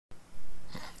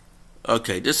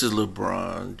Okay, this is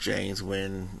LeBron James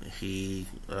when he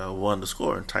won the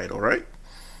scoring title, right?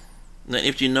 Now,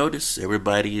 if you notice,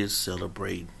 everybody is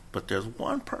celebrating, but there's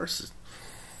one person.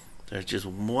 There's just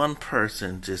one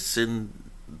person just sitting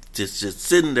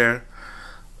there,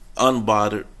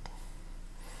 unbothered.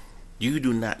 You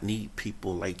do not need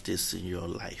people like this in your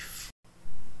life.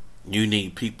 You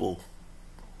need people.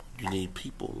 You need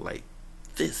people like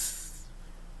this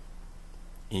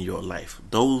in your life.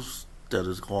 Those that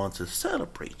is going to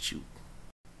celebrate you.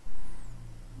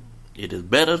 It is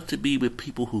better to be with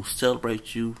people who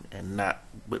celebrate you and not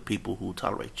with people who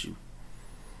tolerate you.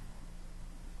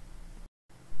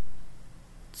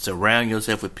 Surround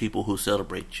yourself with people who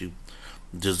celebrate you.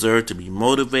 Deserve to be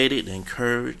motivated,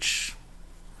 encouraged,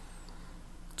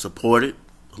 supported,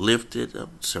 lifted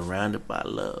up, surrounded by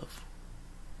love.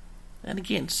 And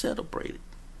again, celebrated.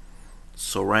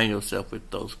 Surround yourself with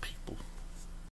those people.